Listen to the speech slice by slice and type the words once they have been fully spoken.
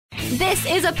This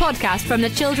is a podcast from the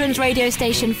children's radio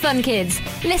station Fun Kids.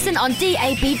 Listen on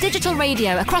DAB digital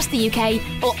radio across the UK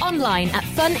or online at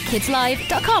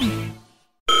funkidslive.com.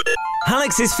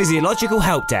 Hallux's Physiological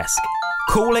Help Desk.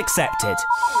 Call accepted.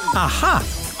 Aha!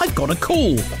 I've got a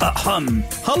call.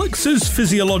 Hallux's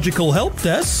Physiological Help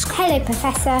Desk. Hello,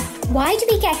 Professor. Why do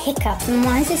we get hiccups and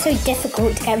why is it so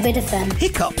difficult to get rid of them?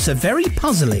 Hiccups are very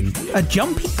puzzling. A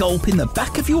jumpy gulp in the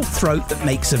back of your throat that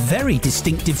makes a very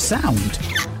distinctive sound.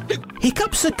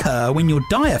 Hiccups occur when your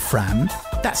diaphragm,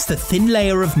 that's the thin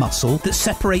layer of muscle that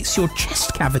separates your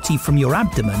chest cavity from your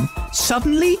abdomen,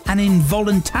 suddenly and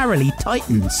involuntarily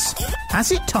tightens.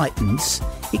 As it tightens,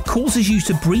 it causes you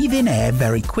to breathe in air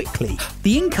very quickly.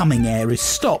 The incoming air is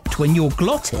stopped when your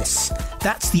glottis,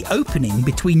 that's the opening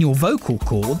between your vocal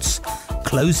cords,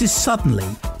 closes suddenly,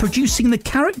 producing the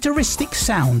characteristic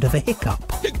sound of a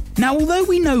hiccup. Now, although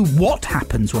we know what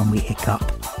happens when we hiccup,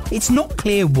 it's not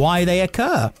clear why they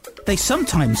occur. They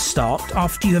sometimes start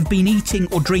after you have been eating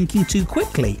or drinking too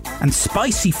quickly, and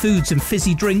spicy foods and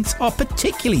fizzy drinks are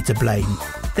particularly to blame.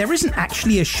 There isn't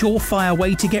actually a surefire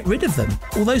way to get rid of them,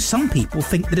 although some people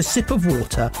think that a sip of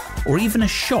water or even a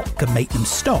shot can make them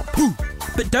stop.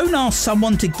 But don't ask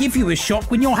someone to give you a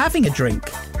shot when you're having a drink.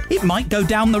 It might go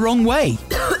down the wrong way.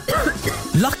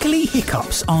 Luckily,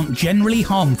 hiccups aren't generally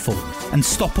harmful and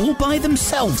stop all by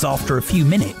themselves after a few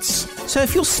minutes. So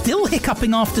if you're still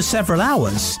hiccuping after several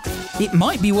hours, it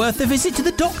might be worth a visit to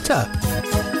the doctor.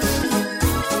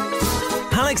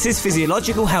 Hallux's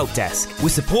Physiological Help Desk,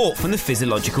 with support from the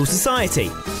Physiological Society.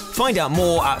 Find out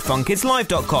more at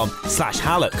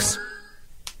funkidslive.com/Hallux.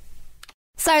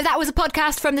 So that was a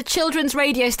podcast from the children's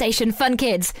radio station Fun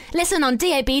Kids. Listen on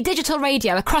DAB digital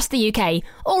radio across the UK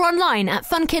or online at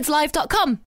funkidslive.com.